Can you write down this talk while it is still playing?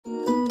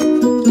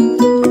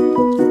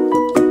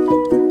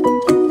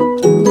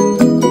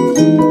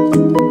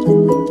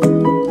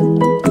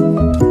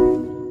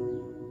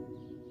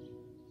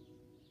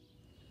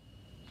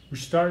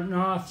starting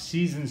off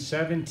season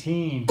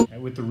 17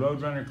 with the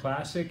Roadrunner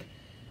Classic,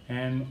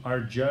 and our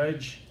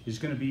judge is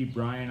going to be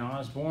Brian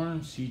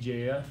Osborne,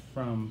 CJF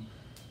from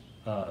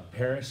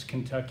Paris,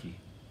 Kentucky.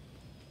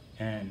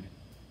 And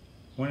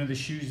one of the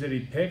shoes that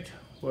he picked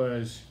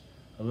was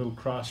a little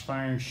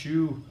cross-firing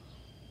shoe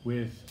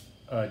with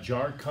a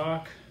jar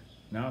cock,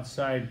 an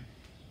outside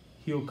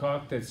heel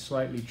cock that's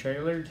slightly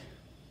trailered.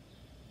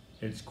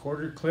 It's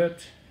quarter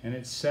clipped and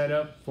it's set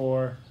up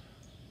for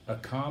a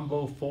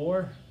combo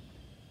 4.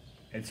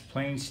 It's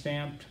plain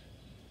stamped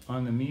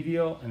on the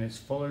medial and it's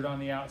fullered on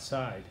the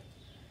outside.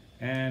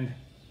 And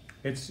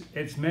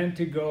it's meant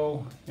to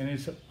go, and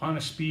it's on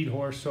a speed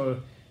horse,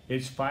 so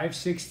it's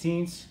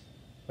 5/16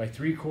 by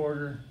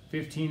 3/4,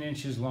 15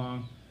 inches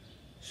long.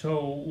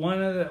 So one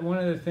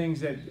of the things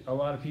that a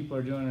lot of people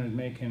are doing is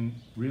making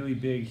really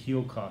big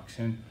heel cocks,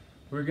 and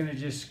we're gonna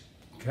just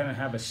kind of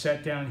have a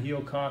set down heel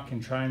cock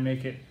and try and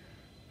make it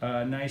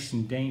nice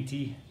and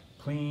dainty,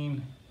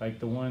 clean, like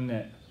the one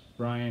that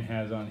Brian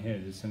has on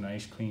his. It's a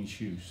nice clean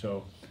shoe.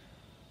 So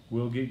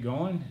we'll get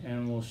going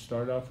and we'll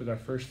start off with our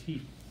first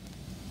heat.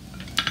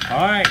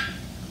 All right,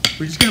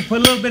 we're just gonna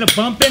put a little bit of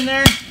bump in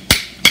there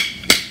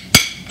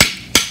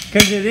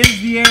because it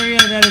is the area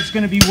that it's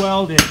gonna be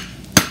welded.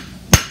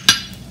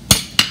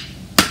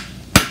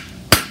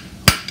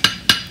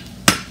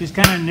 Just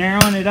kind of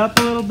narrowing it up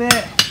a little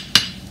bit.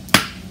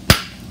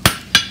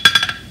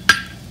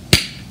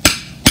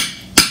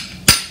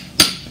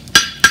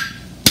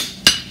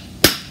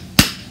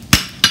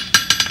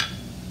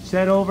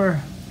 Set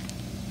over,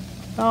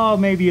 oh,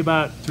 maybe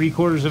about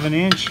 3/4 of an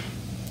inch.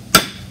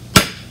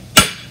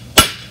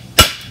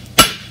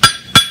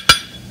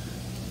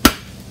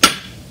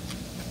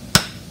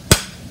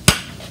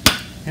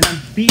 And I'm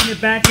beating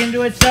it back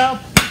into itself.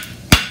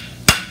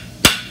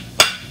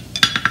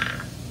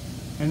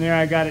 And there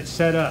I got it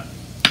set up.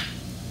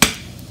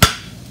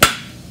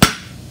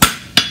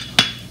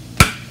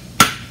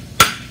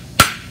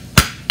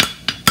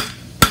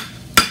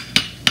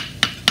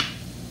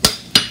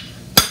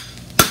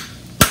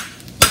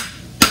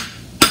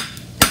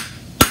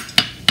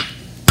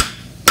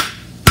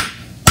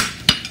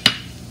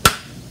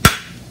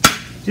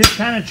 Just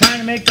kind of trying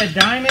to make the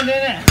diamond in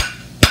it,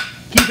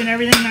 keeping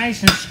everything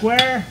nice and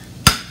square.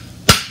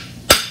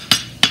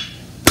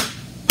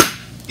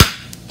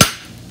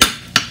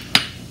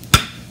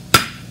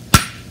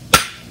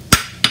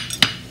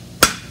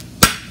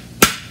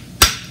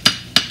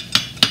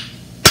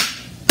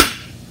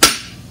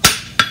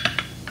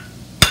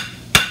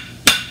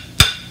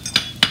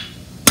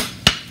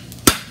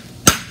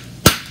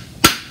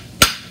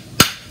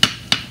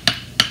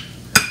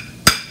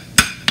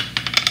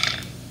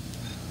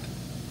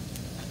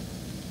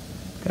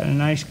 Got a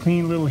nice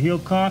clean little heel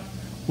cock.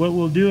 What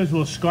we'll do is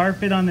we'll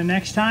scarf it on the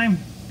next time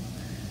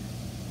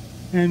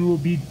and we'll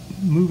be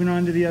moving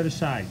on to the other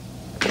side.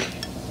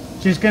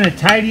 Just gonna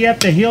tidy up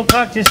the heel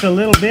cock just a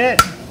little bit.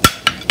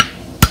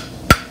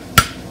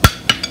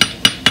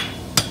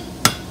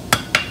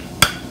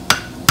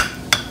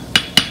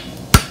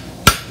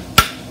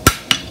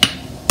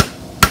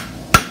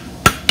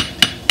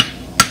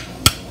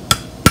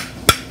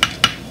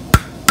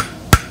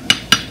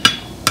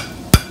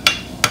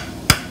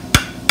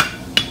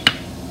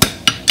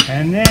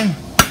 And then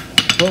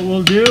what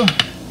we'll do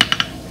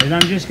is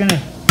I'm just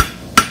gonna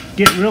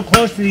get real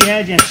close to the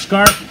edge and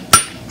scarf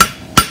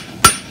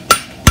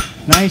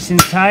nice and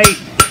tight,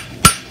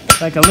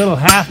 like a little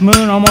half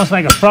moon, almost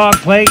like a frog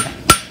plate.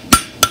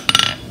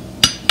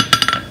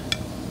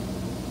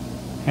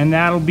 And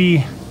that'll be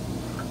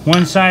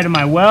one side of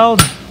my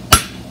weld.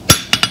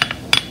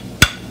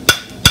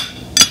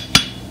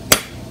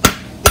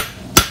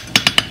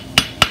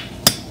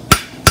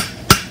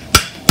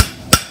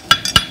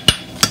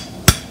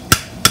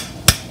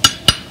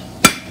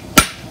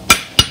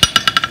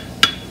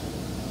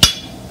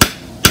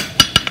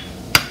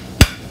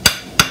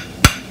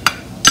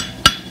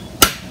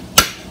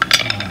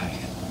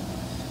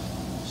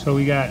 So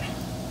we got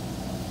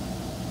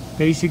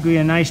basically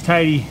a nice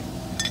tidy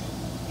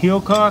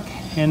heel cock,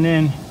 and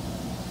then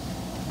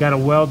got a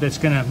weld that's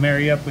going to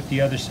marry up with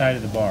the other side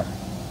of the bar.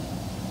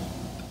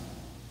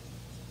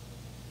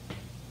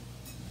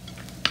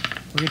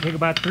 We're going to take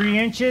about 3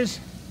 inches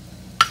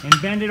and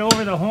bend it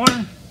over the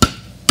horn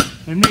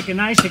and make a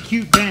nice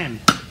acute bend.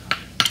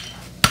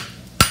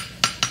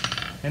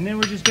 And then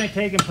we're just going to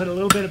take and put a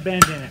little bit of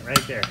bend in it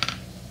right there.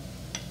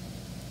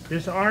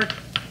 This arc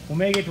will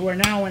make it to where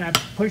now when I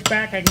push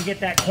back I can get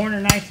that corner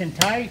nice and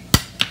tight.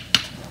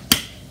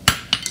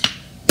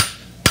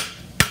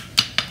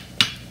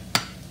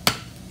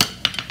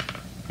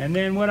 And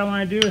then what I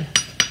want to do,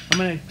 I'm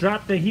going to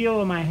drop the heel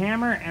of my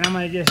hammer and I'm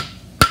going to just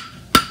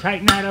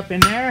tighten that up in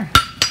there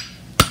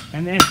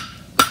and then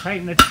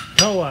tighten the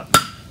toe up.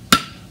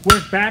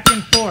 Work back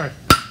and forth.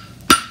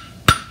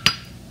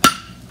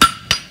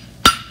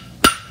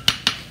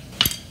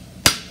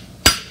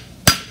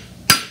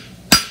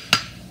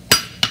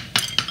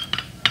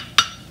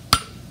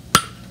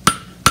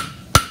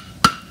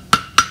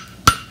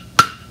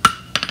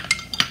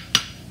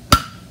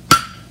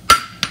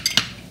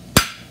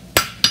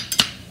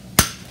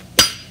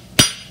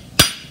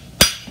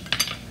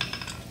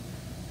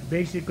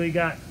 basically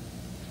got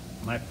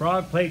my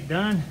frog plate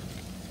done,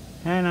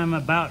 and I'm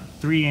about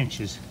 3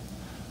 inches,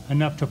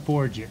 enough to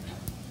forge it.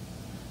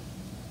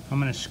 I'm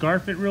going to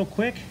scarf it real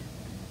quick.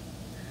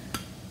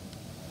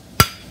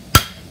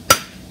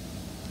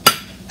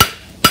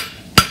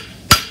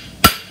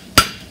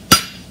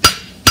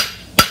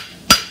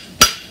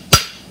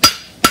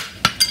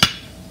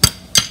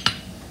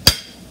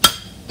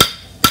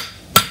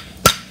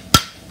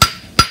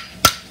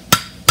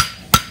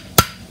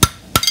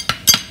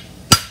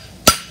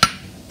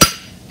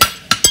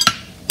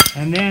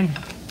 And then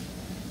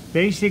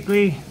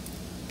basically,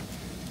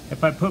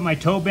 if I put my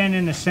toe bend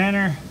in the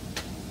center,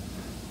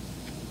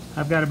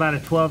 I've got about a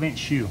 12-inch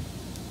shoe.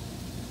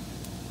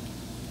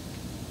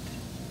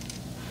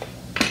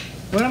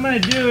 What I'm going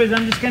to do is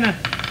I'm just going to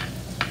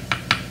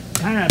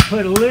kind of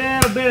put a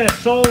little bit of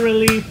sole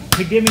relief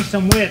to give me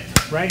some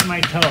width right in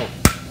my toe.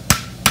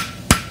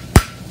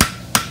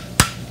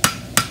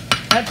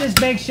 That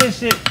just makes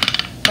it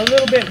a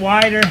little bit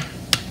wider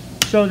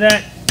so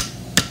that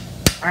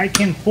I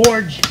can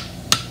forge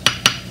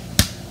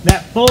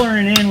that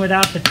fullering in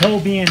without the toe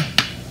being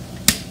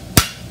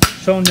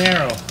so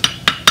narrow.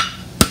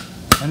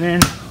 And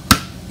then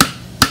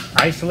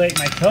isolate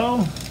my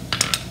toe.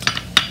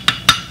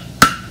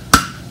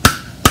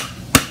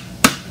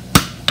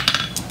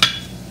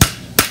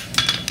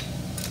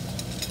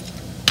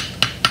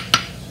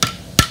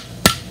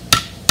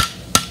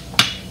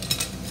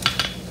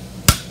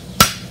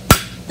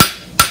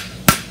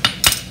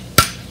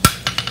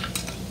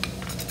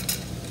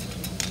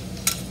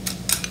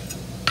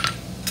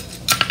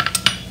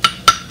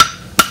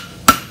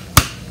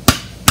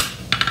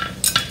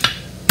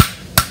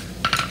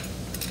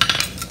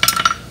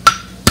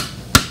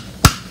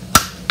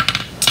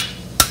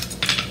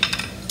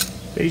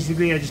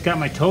 Basically, I just got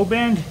my toe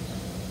bend,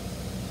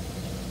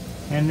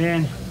 and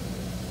then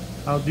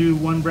I'll do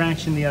one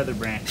branch and the other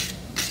branch.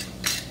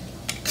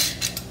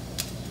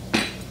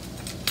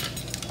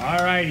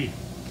 Alrighty,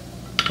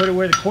 put it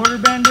where the quarter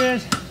bend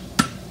is.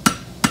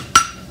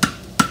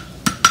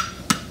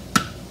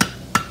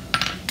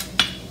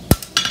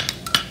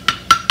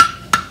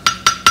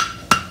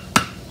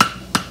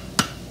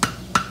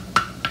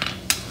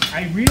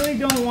 I really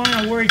don't want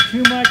to worry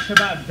too much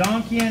about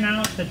donkeying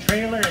out the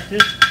trailer at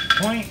this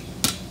point,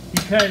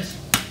 because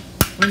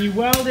when you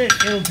weld it,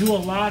 it'll do a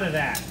lot of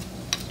that.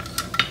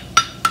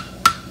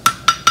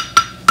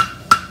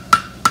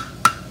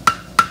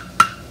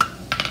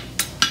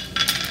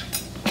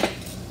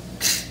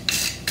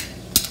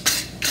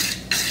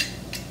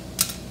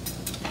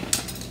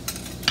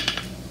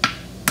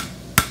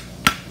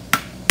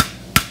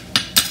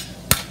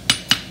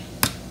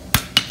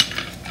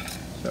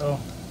 So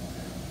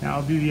now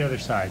I'll do the other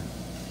side.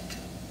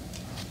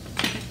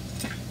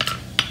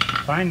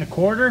 Find the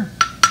quarter.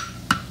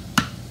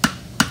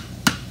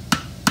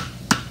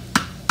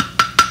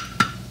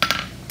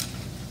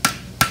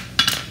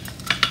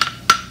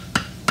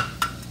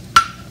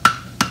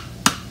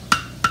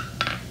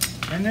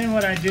 And then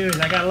what I do is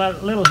I got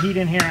a little heat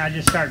in here, and I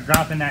just start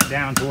dropping that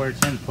down to where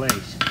it's in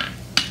place.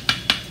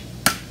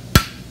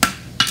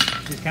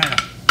 Just kind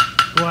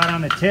of go out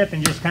on the tip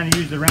and just kind of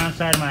use the round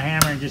side of my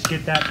hammer and just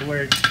get that to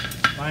where it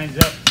lines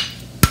up.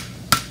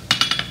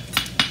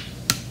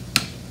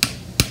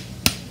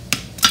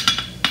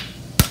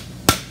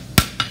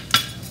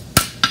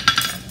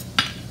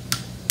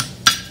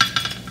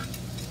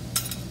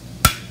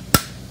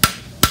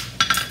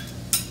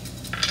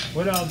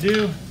 What I'll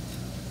do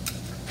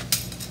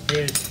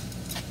is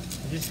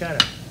I just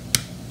gotta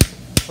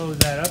close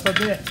that up a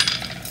bit.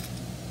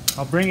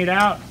 I'll bring it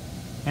out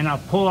and I'll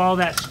pull all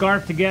that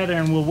scarf together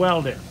and we'll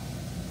weld it.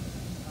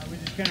 We're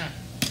just gonna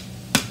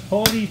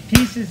pull these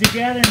pieces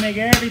together and make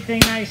everything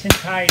nice and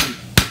tidy.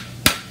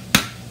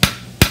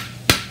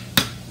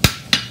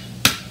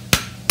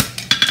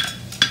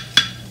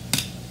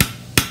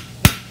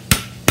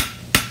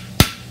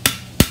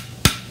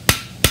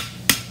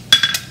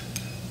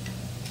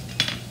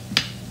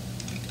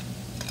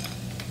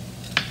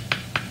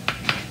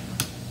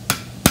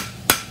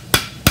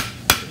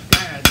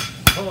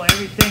 Pull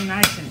everything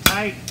nice and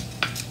tight.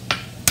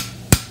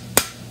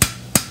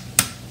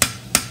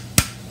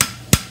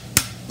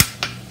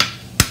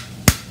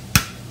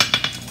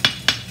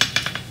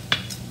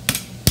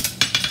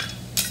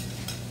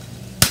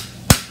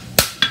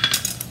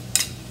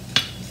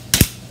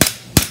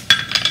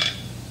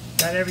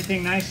 Got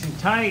everything nice and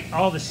tight,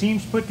 all the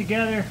seams put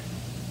together.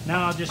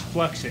 Now I'll just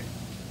flux it.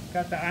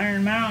 Got the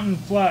Iron Mountain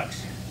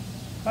Flux.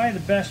 Probably the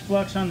best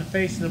flux on the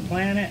face of the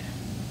planet.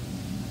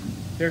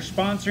 They're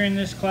sponsoring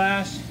this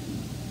class.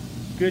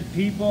 Good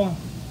people.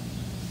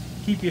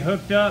 Keep you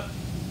hooked up.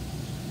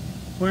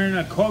 We're in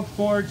a coke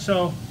forge,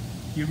 so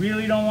you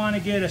really don't want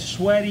to get a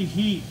sweaty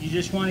heat. You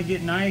just want to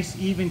get nice,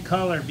 even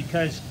color,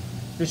 because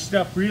this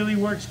stuff really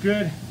works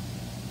good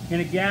in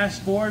a gas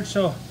forge,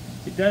 so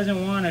it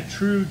doesn't want a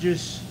true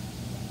just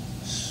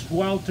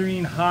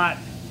sweltering hot,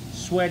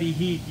 sweaty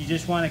heat. You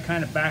just want to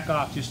kind of back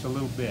off just a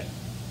little bit.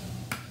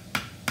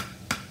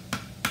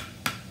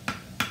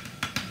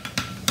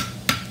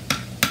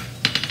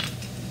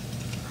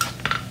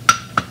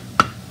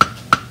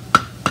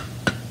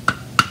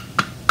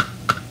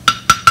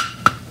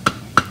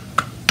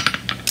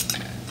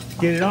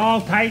 Get it all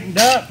tightened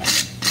up.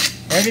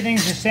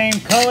 Everything's the same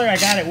color. I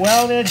got it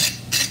welded.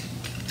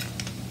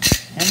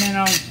 And then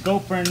I'll go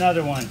for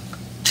another one.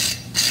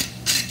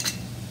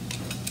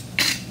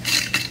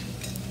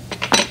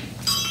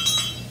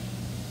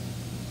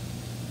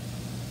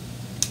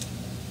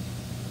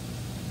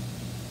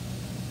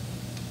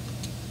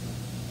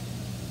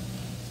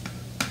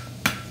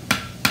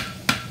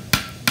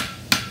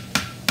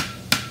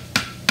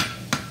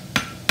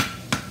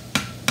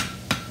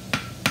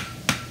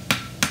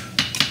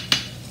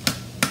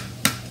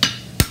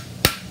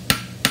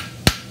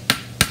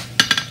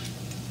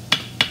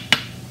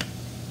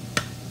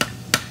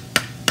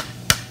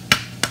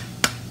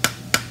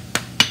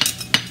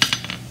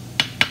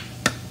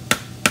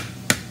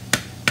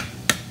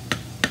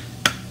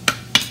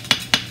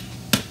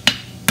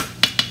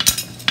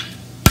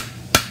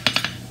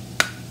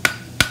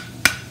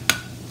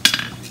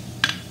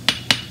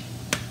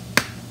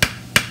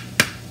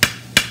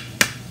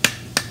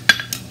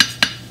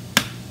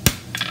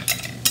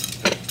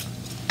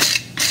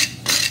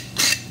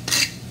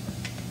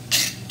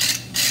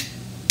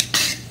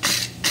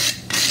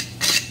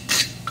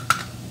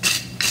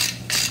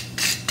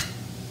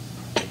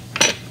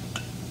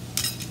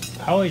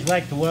 I always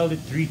like to weld it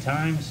 3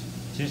 times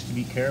just to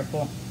be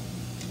careful.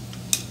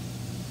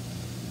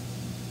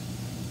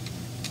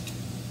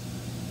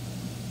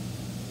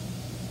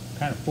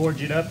 Kind of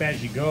forge it up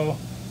as you go.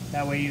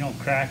 That way you don't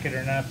crack it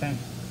or nothing.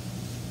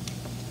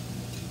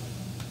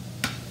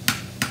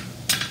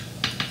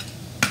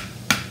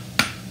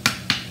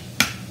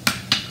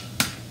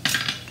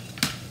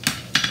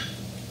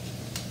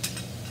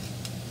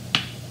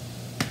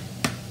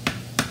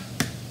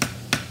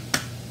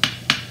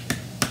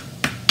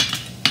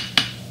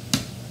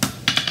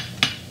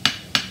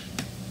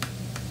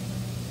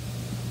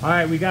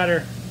 Alright, we got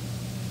her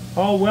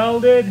all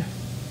welded,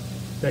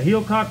 the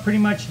heel cock pretty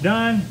much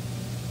done.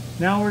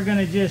 Now we're going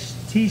to just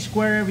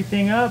T-square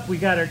everything up. We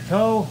got our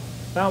toe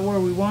about where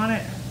we want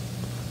it,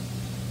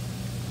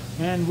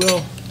 and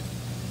we'll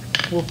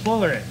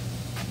fuller it.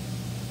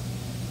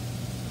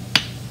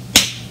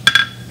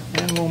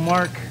 And we'll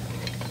mark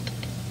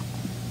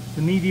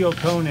the medial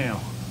toenail.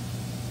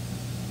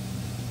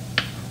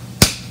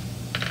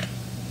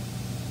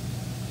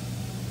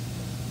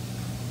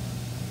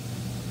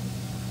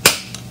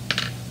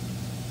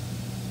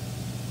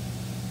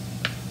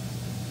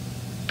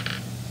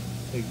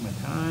 Take my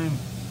time.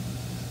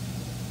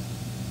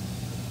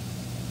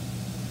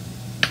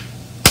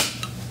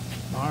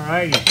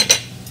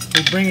 Alrighty,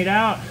 we'll bring it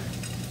out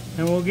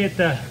and we'll get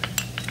the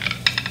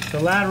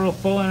lateral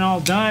fulling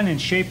all done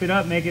and shape it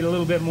up, make it a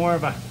little bit more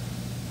of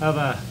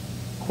a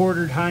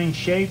quartered hind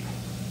shape,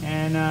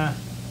 and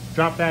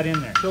drop that in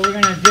there. So we're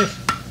gonna just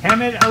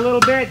hem it a little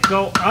bit,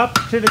 go up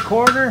to the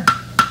quarter,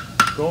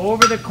 go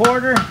over the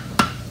quarter,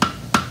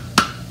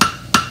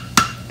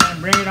 and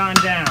bring it on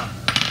down.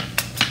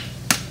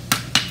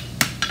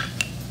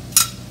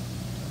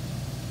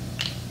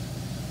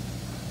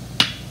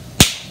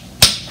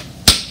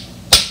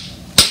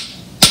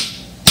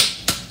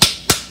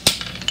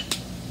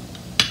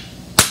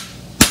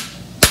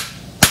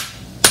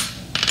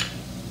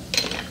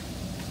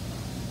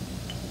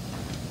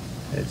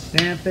 Let's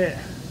stamp it.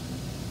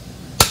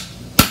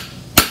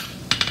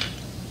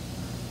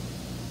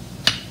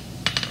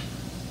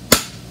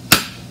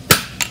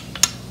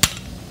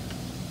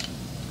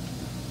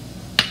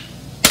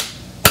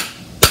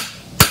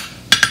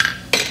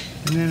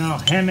 And then I'll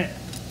hem it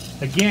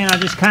again. I'll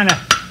just kind of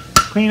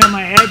clean up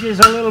my edges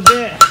a little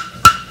bit,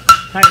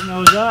 tighten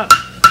those up.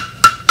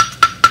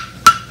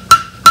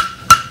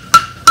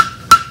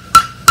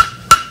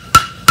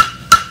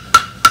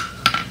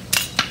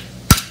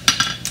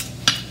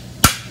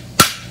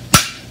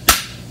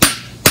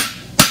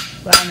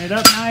 Flatten it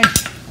up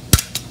nice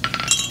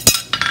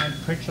and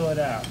pritchel it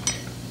out.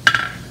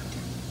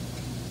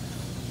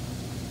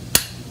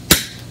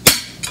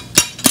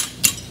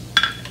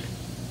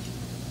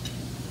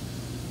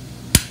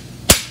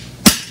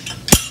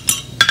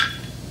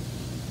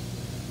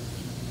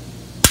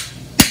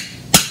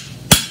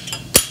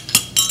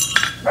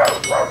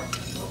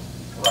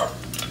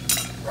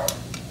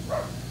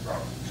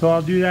 So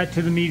I'll do that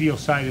to the medial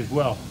side as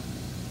well.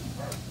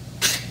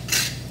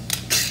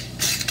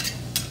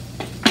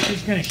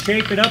 Just going to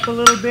shape it up a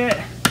little bit,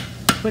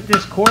 put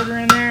this quarter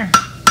in there.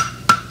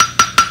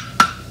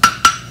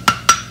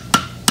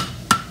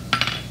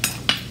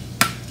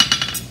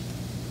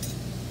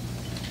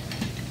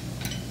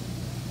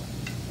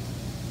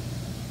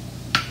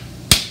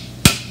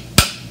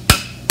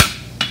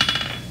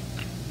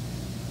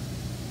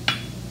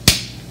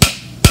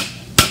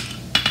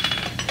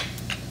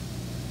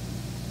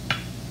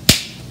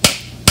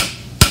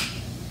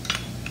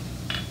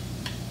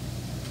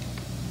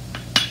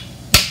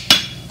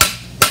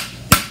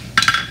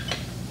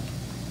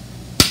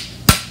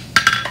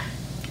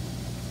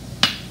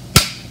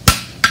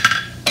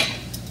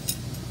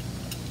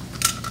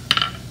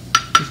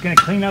 Just going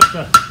to clean up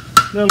the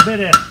little bit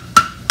of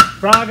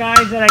frog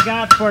eyes that I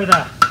got for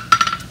the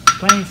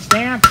plain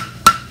stamp.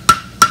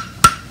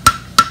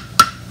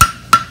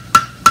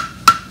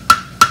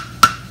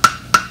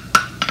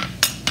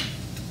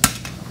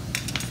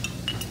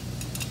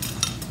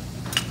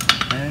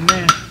 And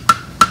then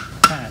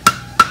kind of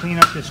clean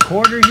up this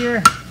quarter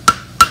here.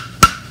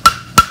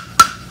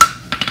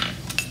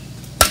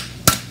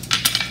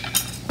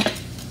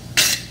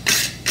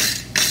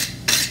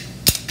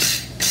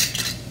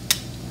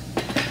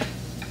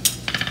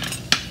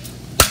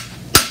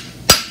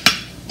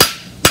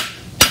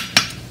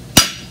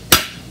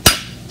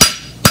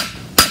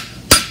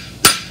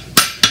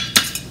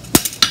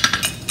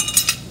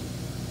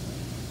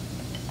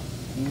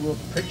 We'll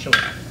pritchel it.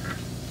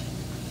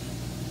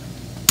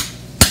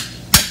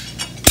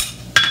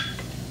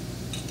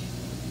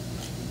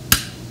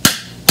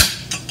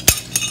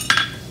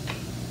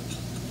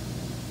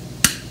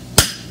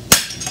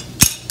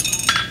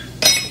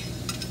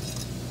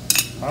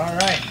 All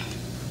right,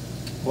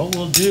 what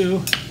we'll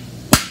do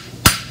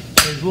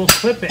is we'll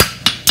clip it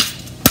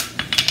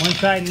one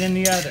side and then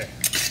the other.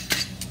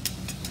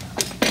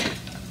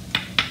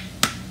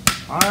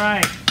 All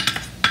right.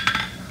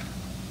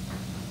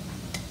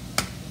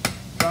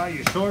 Draw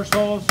your source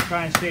holes,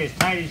 try and stay as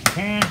tight as you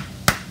can.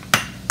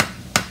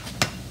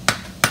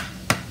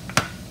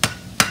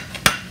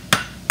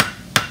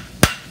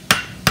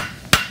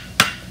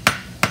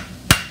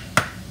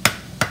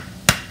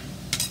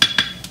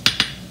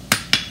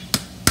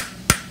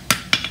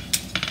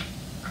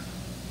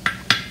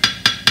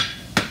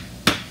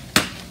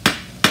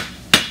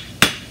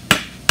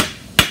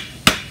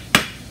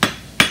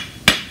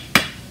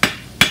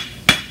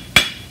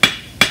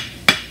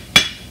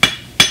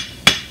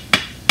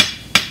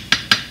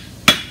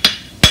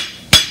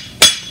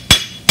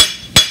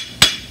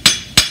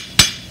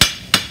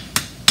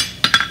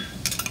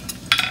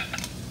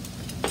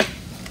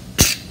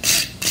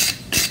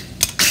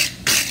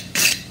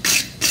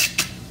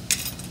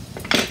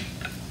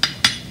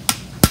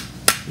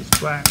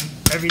 Flatten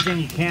everything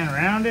you can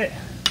around it.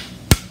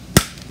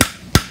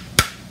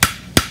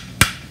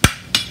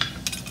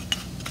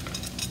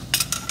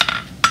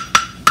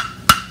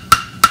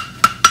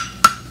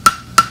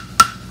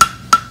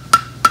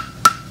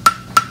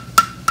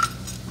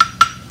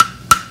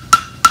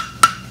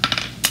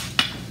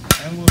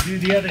 And we'll do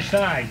the other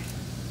side.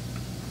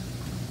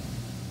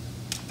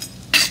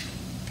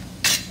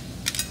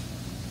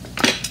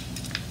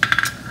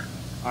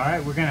 All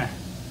right, we're gonna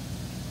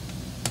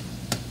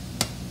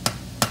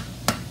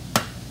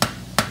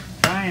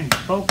and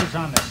focus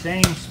on the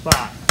same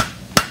spot.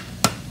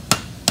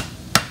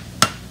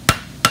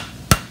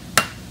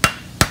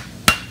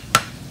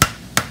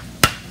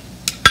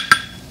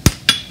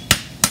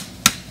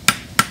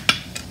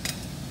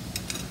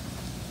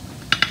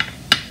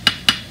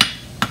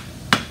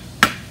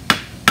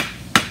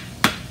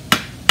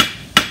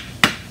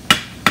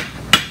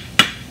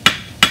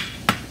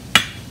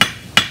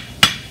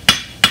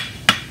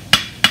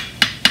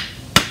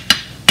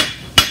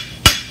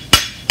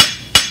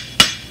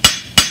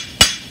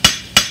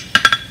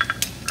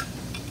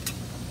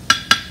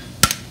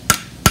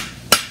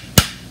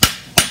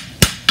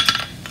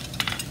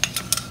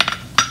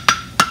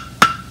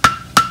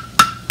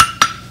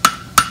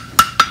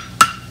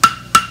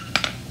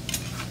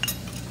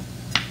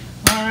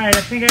 Alright,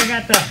 I think I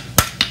got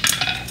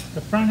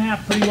the front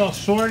half pretty well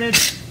sorted.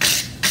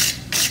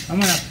 I'm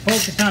going to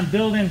focus on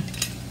building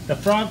the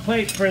frog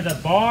plate for the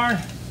bar.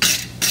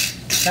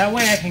 That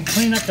way I can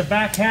clean up the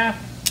back half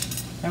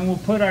and we'll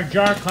put our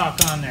jar caulk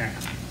on there.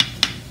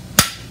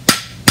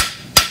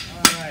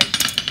 Alright,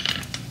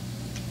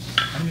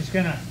 I'm just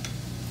going to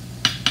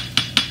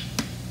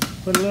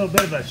put a little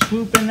bit of a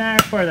swoop in there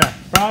for the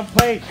frog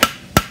plate.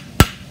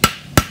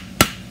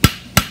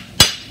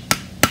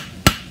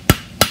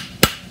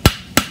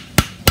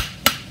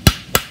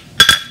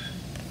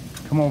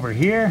 Come over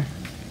here.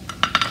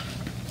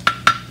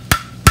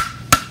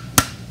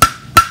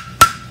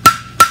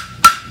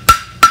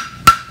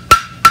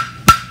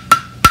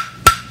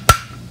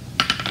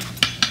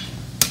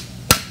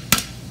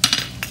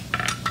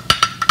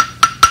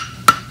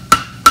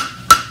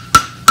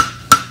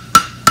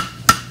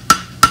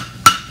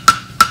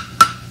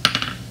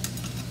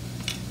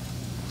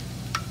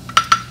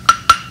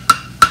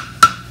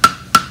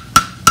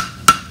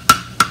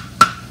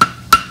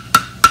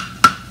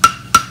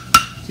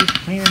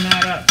 Cleaning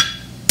that up.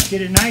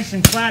 Get it nice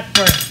and flat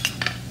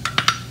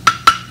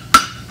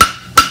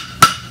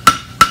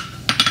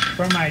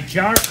for my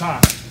jar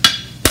caulk.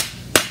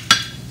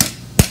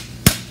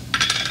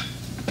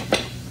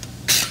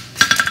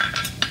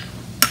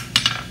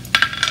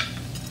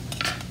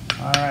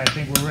 Alright, I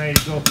think we're ready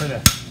to go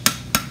for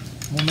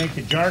we'll make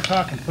the jar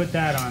caulk and put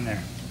that on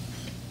there.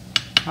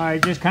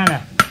 Alright, just kind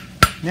of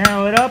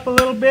narrow it up a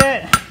little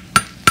bit.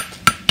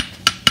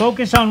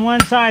 Focus on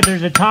one side.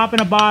 There's a top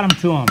and a bottom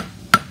to them.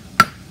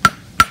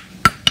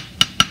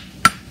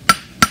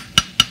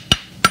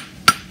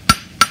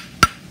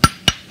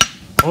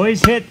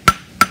 Always hit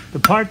the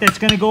part that's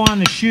going to go on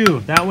the shoe.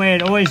 That way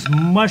it always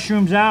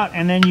mushrooms out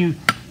and then you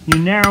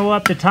narrow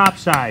up the top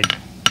side.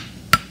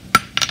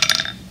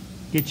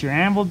 Get your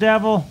anvil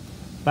devil,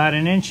 about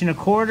 1.25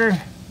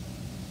 inches.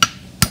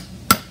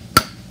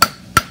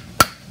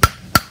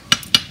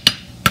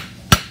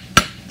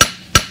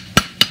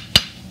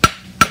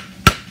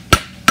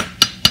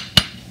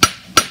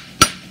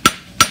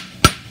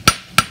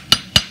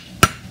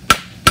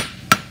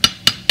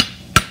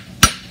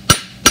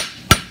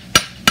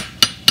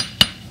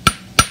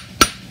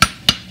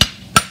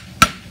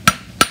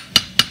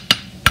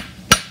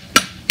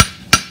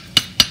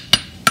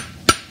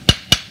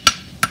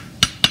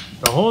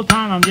 The whole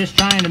time I'm just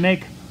trying to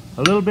make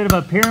a little bit of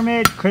a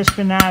pyramid,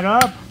 crisping that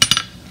up.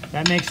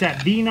 That makes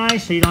that V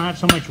nice so you don't have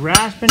so much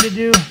rasping to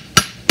do.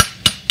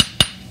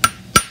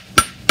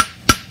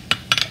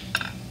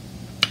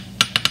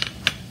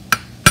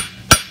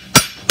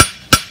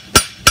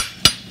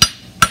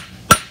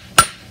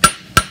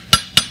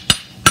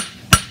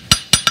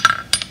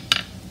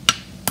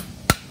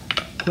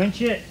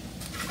 Quench it,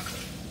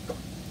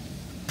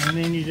 and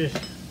then you just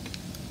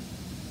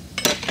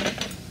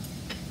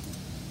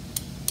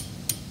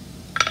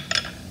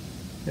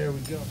there we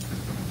go.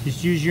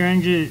 Just use your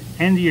end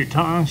of your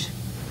tongs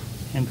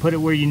and put it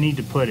where you need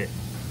to put it.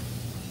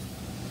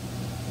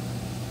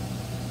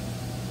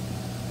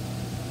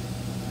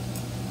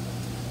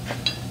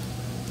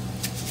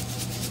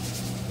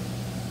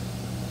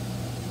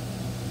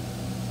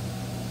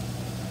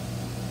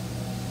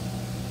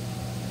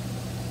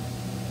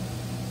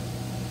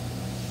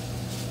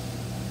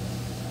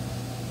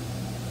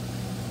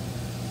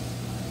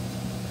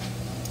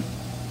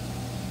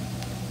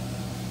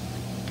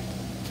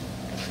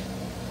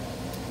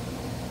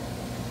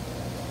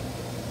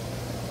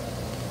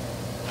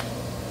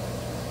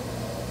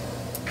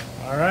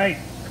 All right,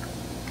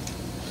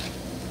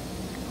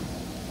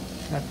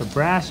 got the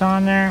brass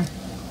on there.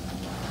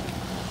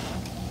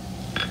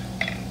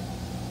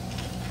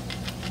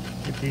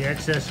 Get the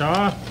excess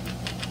off.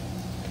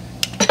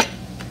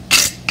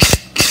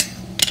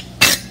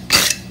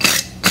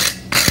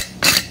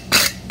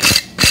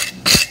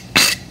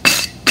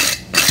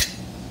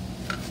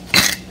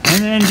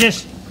 And then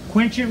just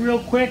quench it real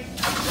quick.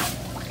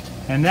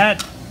 And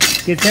that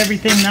gets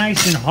everything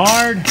nice and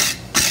hard.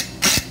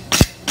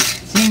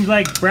 Seems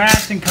like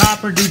brass and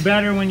copper do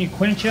better when you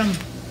quench them.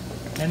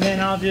 And then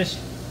I'll just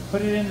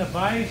put it in the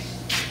vise.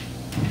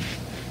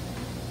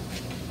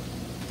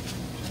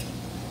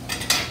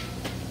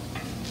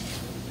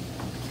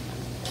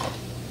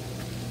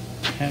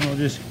 And we'll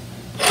just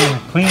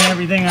clean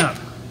everything up.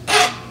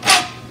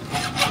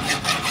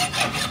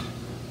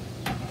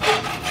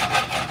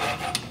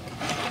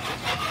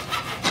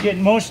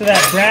 Getting most of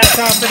that brass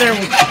off of there.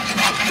 We'll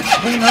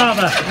clean all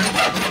the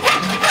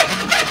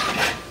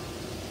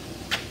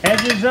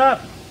edges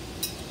up,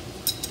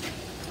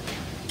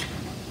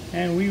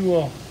 and we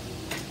will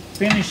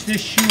finish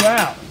this shoe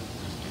out.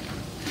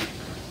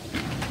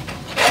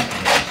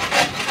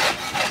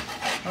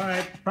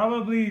 Alright,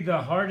 probably the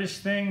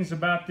hardest things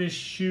about this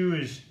shoe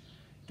is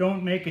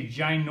don't make a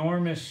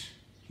ginormous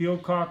heel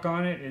caulk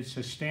on it. It's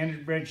a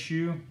standard bred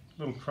shoe,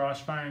 little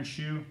crossfiring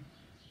shoe.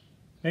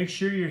 Make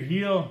sure your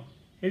heel,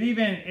 it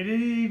isn't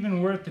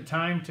even worth the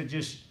time to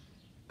just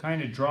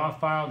kind of draw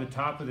file the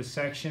top of the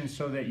section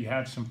so that you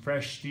have some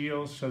fresh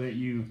steel, so that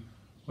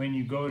when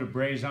you go to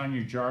braze on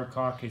your jar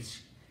caulk,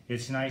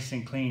 it's nice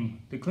and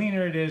clean. The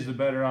cleaner it is, the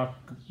better off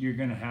you're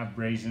going to have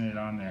brazing it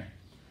on there.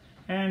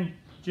 And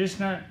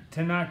just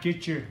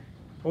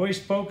always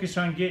focus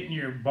on getting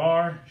your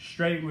bar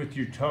straight with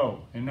your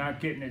toe and not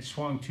getting it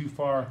swung too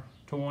far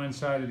to one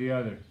side or the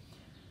other.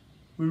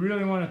 We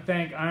really want to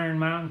thank Iron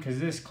Mountain because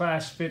this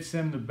class fits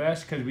them the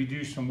best, because we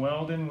do some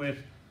welding with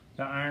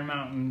the Iron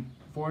Mountain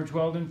Forge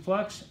Welding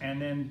Flux and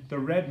then the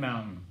Red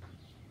Mountain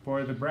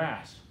for the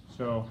brass.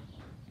 So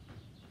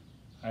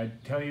I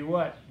tell you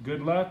what,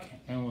 good luck,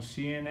 and we'll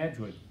see you in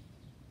Edgewood.